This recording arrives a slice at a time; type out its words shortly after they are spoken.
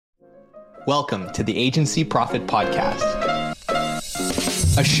Welcome to the Agency Profit Podcast,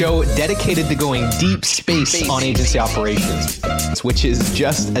 a show dedicated to going deep space on agency operations, which is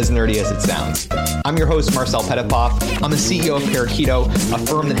just as nerdy as it sounds. I'm your host, Marcel Petitpoff. I'm the CEO of Parakeeto, a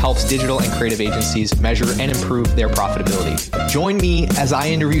firm that helps digital and creative agencies measure and improve their profitability. Join me as I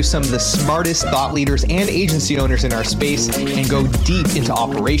interview some of the smartest thought leaders and agency owners in our space and go deep into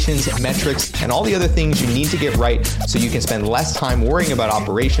operations, metrics, and all the other things you need to get right so you can spend less time worrying about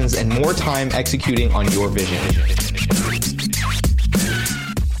operations and more time executing on your vision.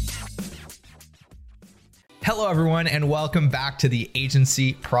 Hello, everyone, and welcome back to the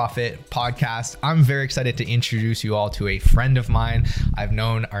Agency Profit Podcast. I'm very excited to introduce you all to a friend of mine. I've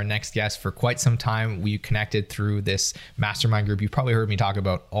known our next guest for quite some time. We connected through this mastermind group. You've probably heard me talk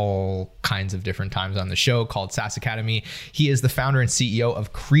about all kinds of different times on the show called SaaS Academy. He is the founder and CEO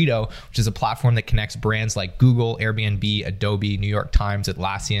of Credo, which is a platform that connects brands like Google, Airbnb, Adobe, New York Times,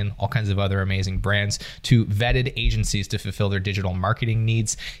 Atlassian, all kinds of other amazing brands to vetted agencies to fulfill their digital marketing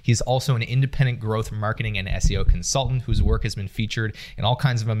needs. He's also an independent growth marketing and SEO consultant whose work has been featured in all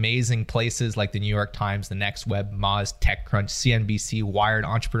kinds of amazing places like the New York Times, the Next Web, Moz, TechCrunch, CNBC, Wired,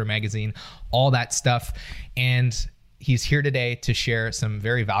 Entrepreneur Magazine, all that stuff. And he's here today to share some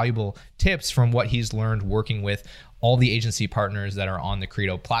very valuable tips from what he's learned working with all the agency partners that are on the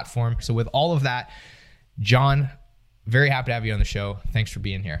Credo platform. So with all of that, John, very happy to have you on the show. Thanks for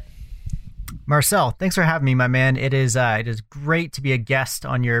being here. Marcel, thanks for having me, my man. It is great to be a guest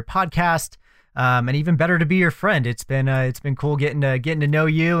on your podcast. And even better to be your friend. It's been cool getting to know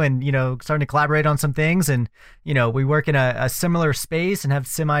you and, starting to collaborate on some things. And, we work in a similar space and have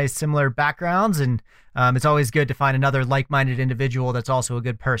similar backgrounds. And it's always good to find another like-minded individual that's also a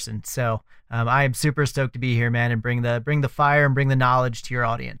good person. So I am super stoked to be here, man, and bring the fire and bring the knowledge to your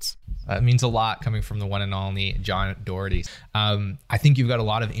audience. It means a lot coming from the one and only John Doherty. I think you've got a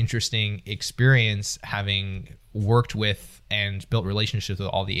lot of interesting experience having worked with and built relationships with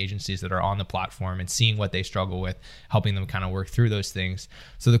all the agencies that are on the platform and seeing what they struggle with, helping them kind of work through those things.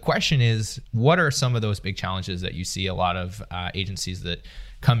 So the question is, what are some of those big challenges that you see a lot of agencies that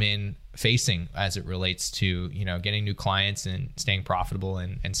come in facing as it relates to, getting new clients and staying profitable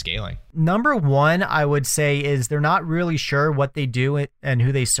and scaling? Number one, I would say, is they're not really sure what they do and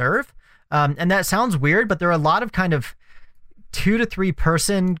who they serve. And that sounds weird, but there are a lot of kind of 2 to 3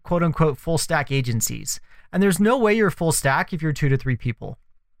 person, quote unquote, full stack agencies. And there's no way you're full stack if you're 2 to 3 people,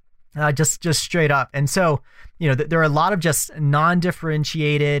 just straight up. And so, there are a lot of just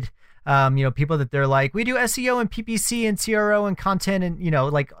non-differentiated, people that they're like, we do SEO and PPC and CRO and content and,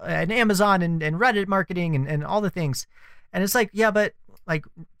 and Amazon and Reddit marketing and all the things. And it's like, yeah, but like,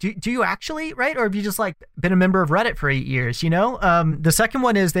 do you actually, right? Or have you just been a member of Reddit for 8 years, The second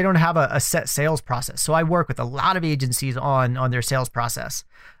one is they don't have a set sales process. So I work with a lot of agencies on their sales process.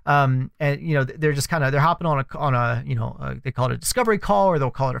 And they're just they're hopping on a they call it a discovery call, or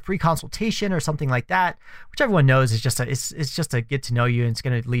they'll call it a free consultation or something like that, which everyone knows is it's just a get to know you, and it's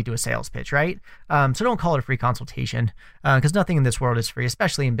going to lead to a sales pitch, right? So don't call it a free consultation, because nothing in this world is free,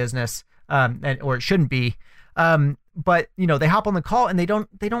 especially in business, or it shouldn't be. But they hop on the call and they don't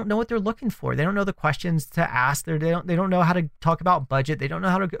know what they're looking for. They don't know the questions to ask. They don't know how to talk about budget. They don't know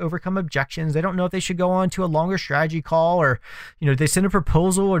how to overcome objections. They don't know if they should go on to a longer strategy call, or they send a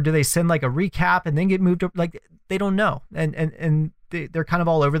proposal, or do they send a recap and then get moved up? They don't know, and they're kind of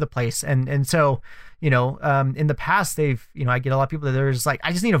all over the place. And so in the past I get a lot of people that are just I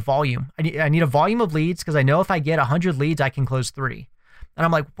just need a volume. I need a volume of leads, because I know if I get 100 leads I can close 3. And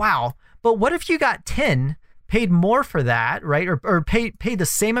I'm like, wow, but what if you got 10? Paid more for that, right? Or pay the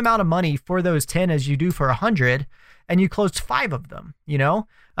same amount of money for those 10 as you do for 100, and you closed 5 of them,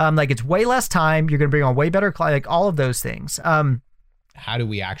 it's way less time. You're going to bring on way better client, all of those things. How do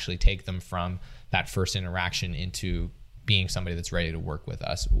we actually take them from that first interaction into being somebody that's ready to work with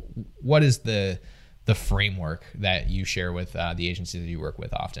us? What is the framework that you share with the agencies that you work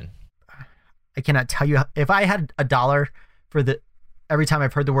with often? I cannot tell you. If I had $1 for every time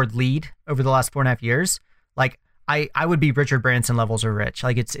I've heard the word lead over the last 4.5 years, I would be Richard Branson levels of rich.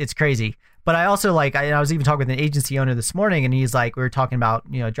 It's crazy. But I also I was even talking with an agency owner this morning, and he's we were talking about,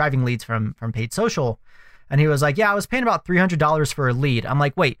 driving leads from paid social. And he was like, yeah, I was paying about $300 for a lead. I'm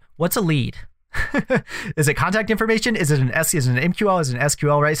like, wait, what's a lead? Is it contact information? Is it an SE? Is it an MQL? Is it an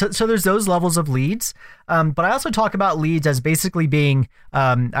SQL? Right. So there's those levels of leads. But I also talk about leads as basically being,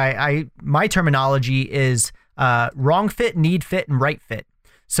 my terminology is wrong fit, need fit, and right fit.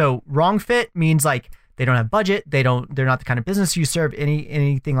 So wrong fit means They don't have budget. They're not the kind of business you serve,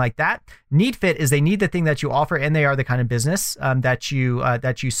 anything like that. Need fit is they need the thing that you offer, and they are the kind of business that you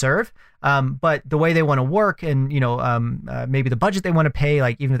serve. But the way they want to work, and maybe the budget they want to pay,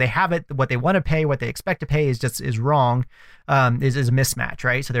 like even if they have it, what they want to pay, what they expect to pay is wrong, is a mismatch,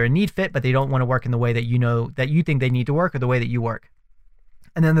 right? So they're a need fit, but they don't want to work in the way that that you think they need to work, or the way that you work.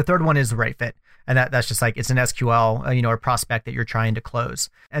 And then the third one is the right fit. And that's just like, it's an SQL, or prospect that you're trying to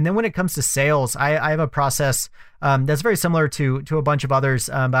close. And then when it comes to sales, I have a process that's very similar to a bunch of others.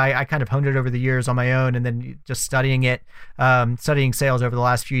 But I kind of honed it over the years on my own, and then just studying sales over the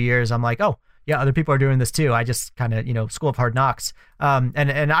last few years, I'm like, oh yeah, other people are doing this too. I just kind of, School of Hard Knocks.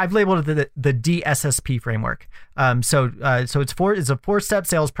 And I've labeled it the D.S.S.P framework. So it's a 4-step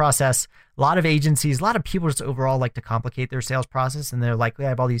sales process. A lot of agencies, a lot of people just overall like to complicate their sales process, and they're like, they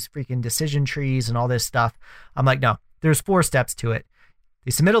have all these freaking decision trees and all this stuff. I'm like, no, there's 4 steps to it.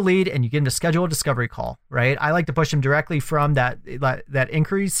 They submit a lead, and you get them to schedule a discovery call, right? I like to push them directly from that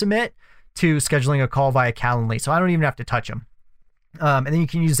inquiry submit to scheduling a call via Calendly, so I don't even have to touch them. And then you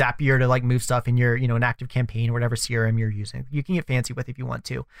can use Zapier to like move stuff in your, an active campaign or whatever CRM you're using. You can get fancy with it if you want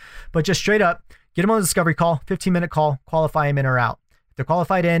to, but just straight up get them on the discovery call, 15-minute call, qualify them in or out. If they're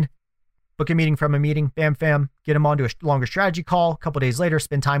qualified in, book a meeting from a meeting, bam, fam, get them onto a longer strategy call. A couple days later,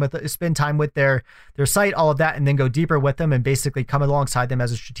 spend time with their site, all of that, and then go deeper with them and basically come alongside them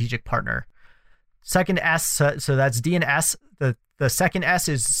as a strategic partner. Second S, so that's D and S. The second S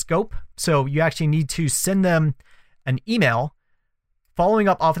is scope. So you actually need to send them an email following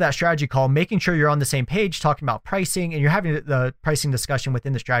up off of that strategy call, making sure you're on the same page, talking about pricing, and you're having the pricing discussion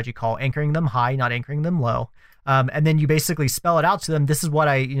within the strategy call, anchoring them high, not anchoring them low. And then you basically spell it out to them. This is what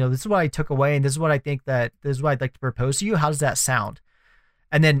I took away, and this is what I think this is what I'd like to propose to you. How does that sound?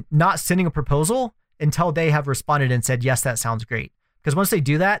 And then not sending a proposal until they have responded and said, yes, that sounds great. Because once they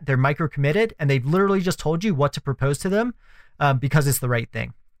do that, they're micro committed, and they've literally just told you what to propose to them because it's the right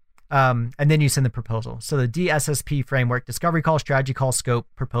thing. And then you send the proposal. So the D.S.S.P framework: discovery call, strategy call, scope,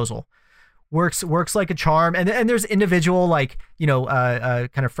 proposal, works like a charm. And there's individual kind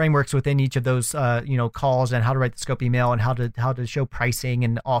of frameworks within each of those calls, and how to write the scope email, and how to show pricing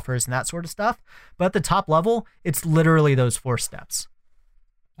and offers and that sort of stuff. But at the top level, it's literally those 4 steps.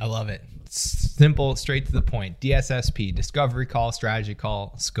 I love it. Simple, straight to the point. D.S.S.P: discovery call, strategy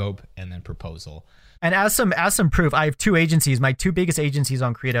call, scope, and then proposal. And as some proof, I have 2 agencies. My 2 biggest agencies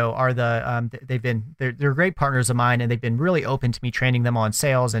on Credo are they're great partners of mine, and they've been really open to me training them on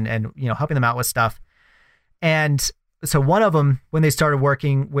sales and helping them out with stuff. And so one of them, when they started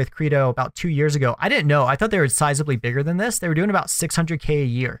working with Credo about 2 years ago, I didn't know. I thought they were sizably bigger than this. They were doing about $600K a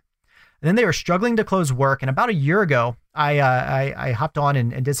year. And then they were struggling to close work. And about a year ago, I hopped on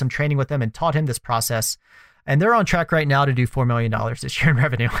and did some training with them and taught him this process. And they're on track right now to do $4 million this year in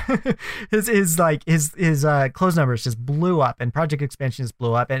revenue. his close numbers just blew up, and project expansions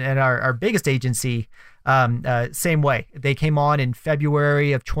blew up. And our biggest agency, same way. They came on in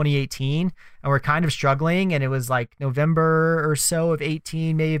February of 2018, and we're kind of struggling. And it was like November or so of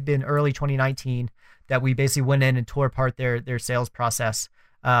 18, may have been early 2019, that we basically went in and tore apart their sales process.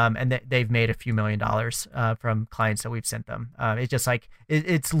 And they've made a few $1 million from clients that we've sent them. It's just like,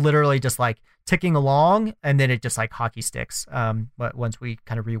 it's literally just like ticking along, and then it just like hockey sticks but once we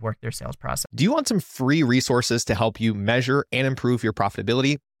kind of rework their sales process. Do you want some free resources to help you measure and improve your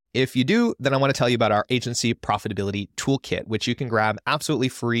profitability? If you do, then I want to tell you about our agency profitability toolkit, which you can grab absolutely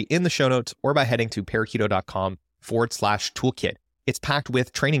free in the show notes or by heading to parakeeto.com/toolkit. It's packed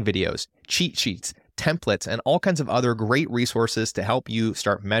with training videos, cheat sheets, templates, and all kinds of other great resources to help you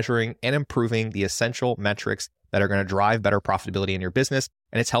start measuring and improving the essential metrics that are going to drive better profitability in your business.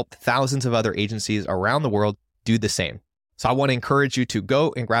 And it's helped thousands of other agencies around the world do the same. So I want to encourage you to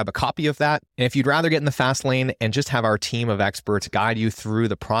go and grab a copy of that. And if you'd rather get in the fast lane and just have our team of experts guide you through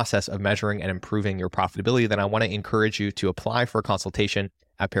the process of measuring and improving your profitability, then I want to encourage you to apply for a consultation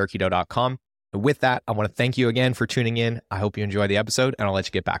at parakeeto.com. And with that, I want to thank you again for tuning in. I hope you enjoy the episode, and I'll let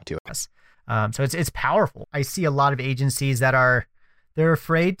you get back to it. So it's powerful. I see a lot of agencies that they're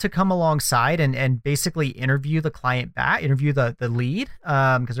afraid to come alongside and basically interview the client back, interview the lead,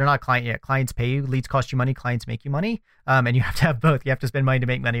 because they're not a client yet. Clients pay you, leads cost you money, clients make you money, and you have to have both. You have to spend money to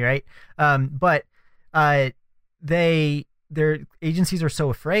make money, right? But their agencies are so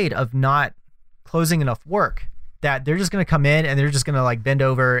afraid of not closing enough work that they're just going to come in and they're just going to like bend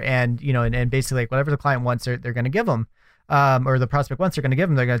over and basically like whatever the client wants, they're going to give them. Or the prospect wants, they're going to give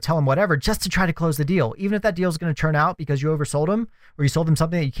them, they're going to tell them whatever just to try to close the deal. Even if that deal is going to turn out because you oversold them or you sold them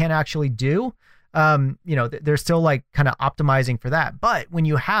something that you can't actually do, they're still like kind of optimizing for that. But when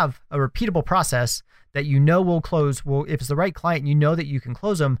you have a repeatable process that will close, if it's the right client, that you can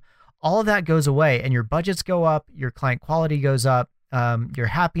close them, all of that goes away and your budgets go up, your client quality goes up, your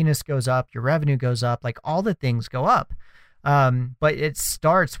happiness goes up, your revenue goes up, like all the things go up. But it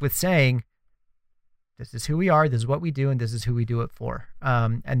starts with saying, this is who we are, this is what we do, and this is who we do it for.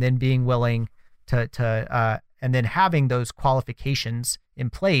 And then being willing to and then having those qualifications in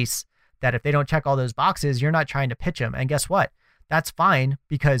place that if they don't check all those boxes, you're not trying to pitch them. And guess what? That's fine,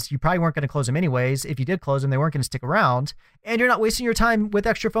 because you probably weren't going to close them anyways. If you did close them, they weren't going to stick around, and you're not wasting your time with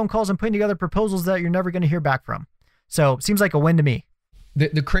extra phone calls and putting together proposals that you're never going to hear back from. So it seems like a win to me.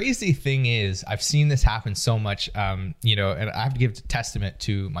 The crazy thing is, I've seen this happen so much, and I have to give testament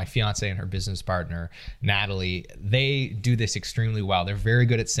to my fiance and her business partner, Natalie. They do this extremely well. They're very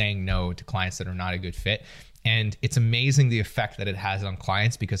good at saying no to clients that are not a good fit. And it's amazing the effect that it has on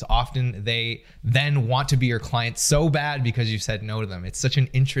clients, because often they then want to be your client so bad because you said no to them. It's such an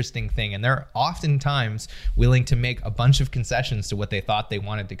interesting thing. And they're oftentimes willing to make a bunch of concessions to what they thought they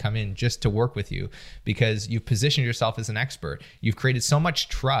wanted to come in just to work with you, because you've positioned yourself as an expert. You've created so much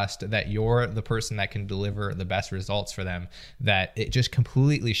trust that you're the person that can deliver the best results for them, that it just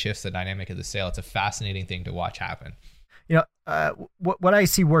completely shifts the dynamic of the sale. It's a fascinating thing to watch happen. What I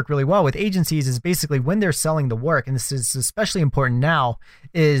see work really well with agencies is basically when they're selling the work, and this is especially important now,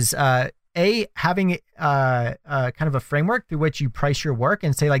 is having kind of a framework through which you price your work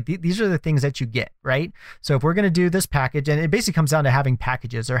and say, like, these are the things that you get, right? So if we're going to do this package, and it basically comes down to having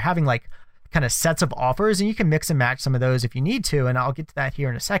packages or having like kind of sets of offers, and you can mix and match some of those if you need to, and I'll get to that here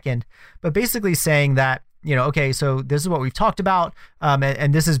in a second. But basically saying that, okay, so this is what we've talked about,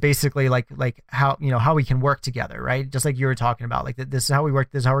 and this is basically like how how we can work together, right? Just like you were talking about, like this is how we work,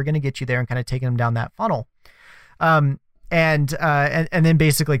 this is how we're going to get you there, and kind of taking them down that funnel, and then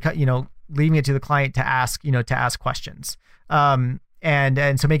basically leaving it to the client to ask questions,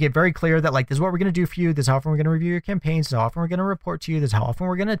 and so make it very clear that, like, this is what we're going to do for you, this is how often we're going to review your campaigns, this is how often we're going to report to you, this is how often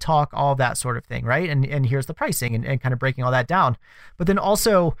we're going to talk, all of that sort of thing, right? And here's the pricing, and kind of breaking all that down. But then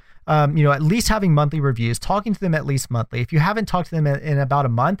also, at least having monthly reviews, talking to them at least monthly. If you haven't talked to them in about a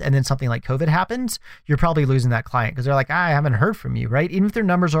month, and then something like COVID happens, you're probably losing that client, because they're like, I haven't heard from you, right? Even if their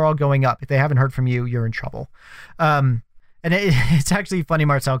numbers are all going up, if they haven't heard from you, you're in trouble. And it's actually funny,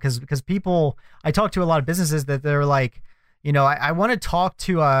 Marcel, because people, I talk to a lot of businesses that they're like, I want to talk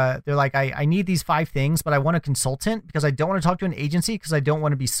to, they're like, I need these 5 things, but I want a consultant because I don't want to talk to an agency because I don't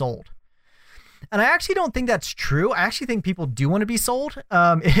want to be sold. And I actually don't think that's true. I actually think people do want to be sold,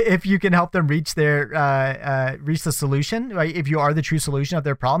 if you can help them reach reach the solution, right? If you are the true solution of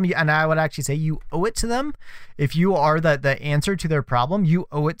their problem. And I would actually say you owe it to them. If you are the answer to their problem, you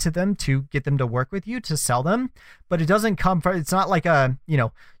owe it to them to get them to work with you, to sell them. But it doesn't come from, it's not like a,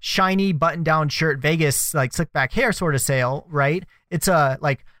 shiny button down shirt, Vegas, like slick back hair sort of sale, right? It's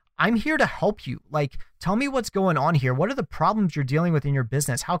like, I'm here to help you. Like, tell me what's going on here. What are the problems you're dealing with in your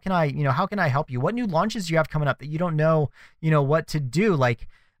business? How can I help you? What new launches do you have coming up that you don't know, what to do? Like,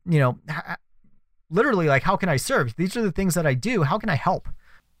 literally, like, how can I serve? These are the things that I do. How can I help?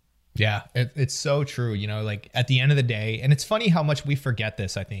 Yeah, it's so true. Like, at the end of the day, and it's funny how much we forget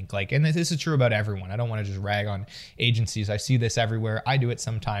this, I think, like, and this is true about everyone. I don't want to just rag on agencies. I see this everywhere. I do it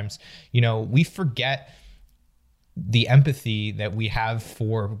sometimes. We forget the empathy that we have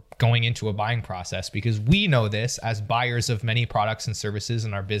for going into a buying process, because we know this as buyers of many products and services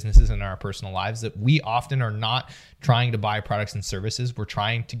in our businesses and our personal lives, that we often are not trying to buy products and services. We're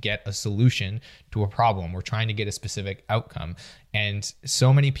trying to get a solution to a problem. We're trying to get a specific outcome. And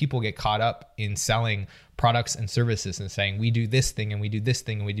so many people get caught up in selling products and services and saying, we do this thing and we do this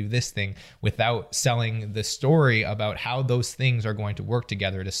thing and we do this thing, without selling the story about how those things are going to work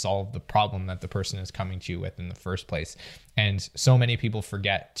together to solve the problem that the person is coming to you with in the first place. And so many people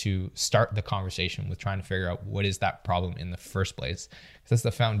forget to start the conversation with trying to figure out what is that problem in the first place. That's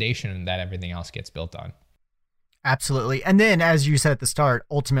the foundation that everything else gets built on. Absolutely. And then, as you said at the start,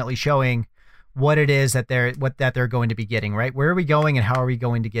 ultimately showing what it is that they're going to be getting, right? Where are we going and how are we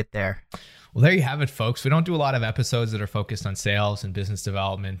going to get there? Well, there you have it, folks. We don't do a lot of episodes that are focused on sales and business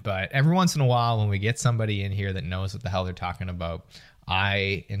development, but every once in a while, when we get somebody in here that knows what the hell they're talking about,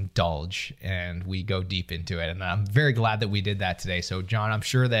 I indulge and we go deep into it. And I'm very glad that we did that today. So, John, I'm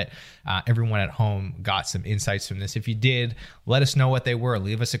sure that everyone at home got some insights from this. If you did, let us know what they were.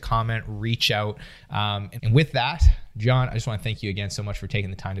 Leave us a comment, reach out. And with that, John, I just want to thank you again so much for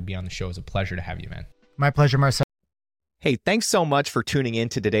taking the time to be on the show. It was a pleasure to have you, man. My pleasure, Marcel. Hey, thanks so much for tuning in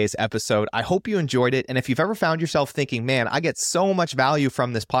to today's episode. I hope you enjoyed it. And if you've ever found yourself thinking, man, I get so much value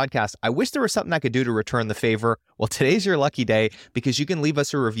from this podcast, I wish there was something I could do to return the favor. Well, today's your lucky day, because you can leave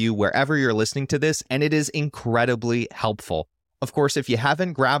us a review wherever you're listening to this, and it is incredibly helpful. Of course, if you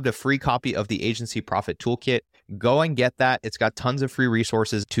haven't grabbed a free copy of the Agency Profit Toolkit, Go and get that. It's got tons of free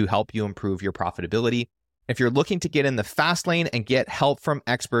resources to help you improve your profitability. If you're looking to get in the fast lane and get help from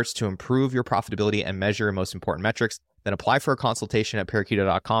experts to improve your profitability and measure your most important metrics, then apply for a consultation at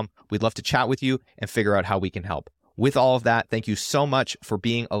parakeeto.com. We'd love to chat with you and figure out how we can help. With all of that, thank you so much for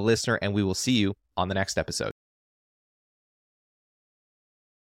being a listener, and we will see you on the next episode.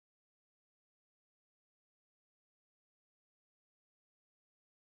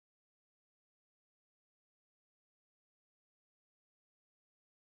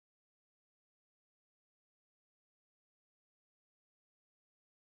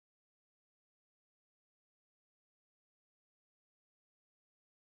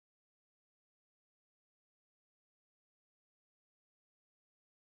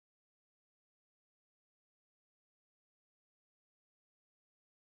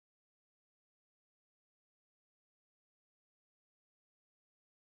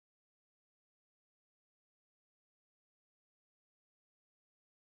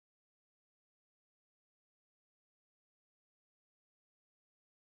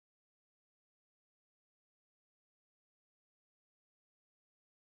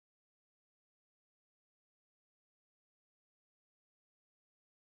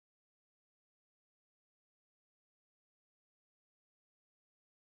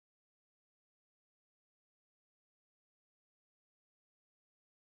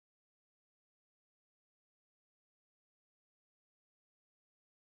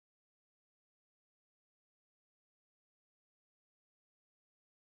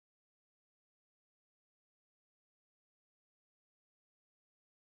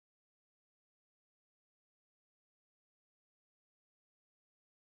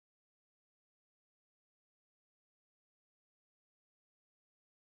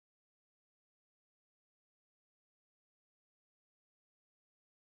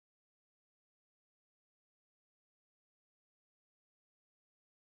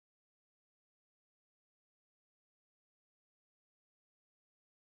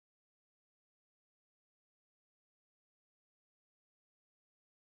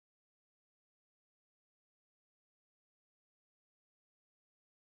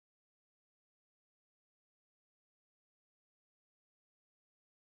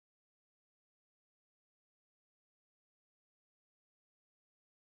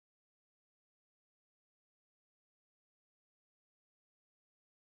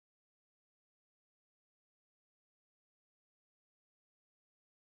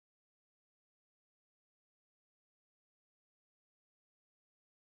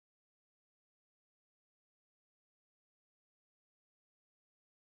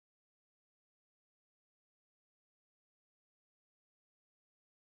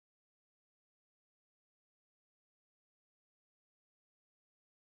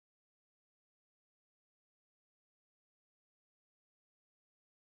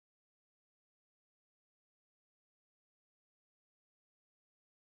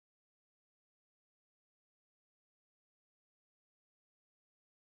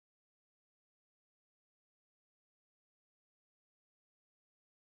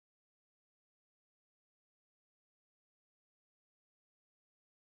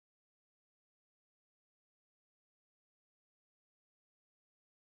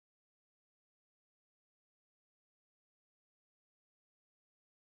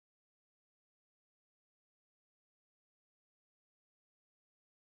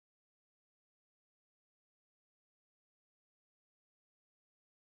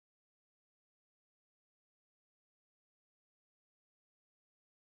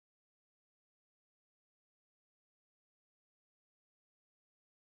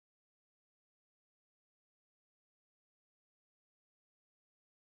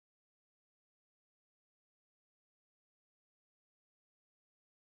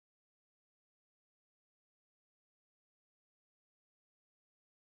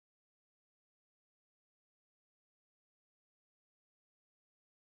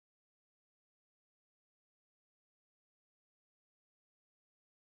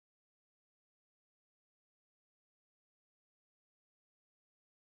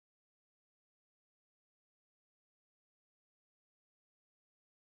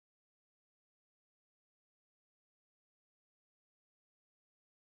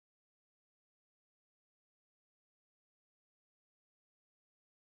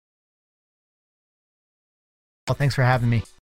 Well, thanks for having me.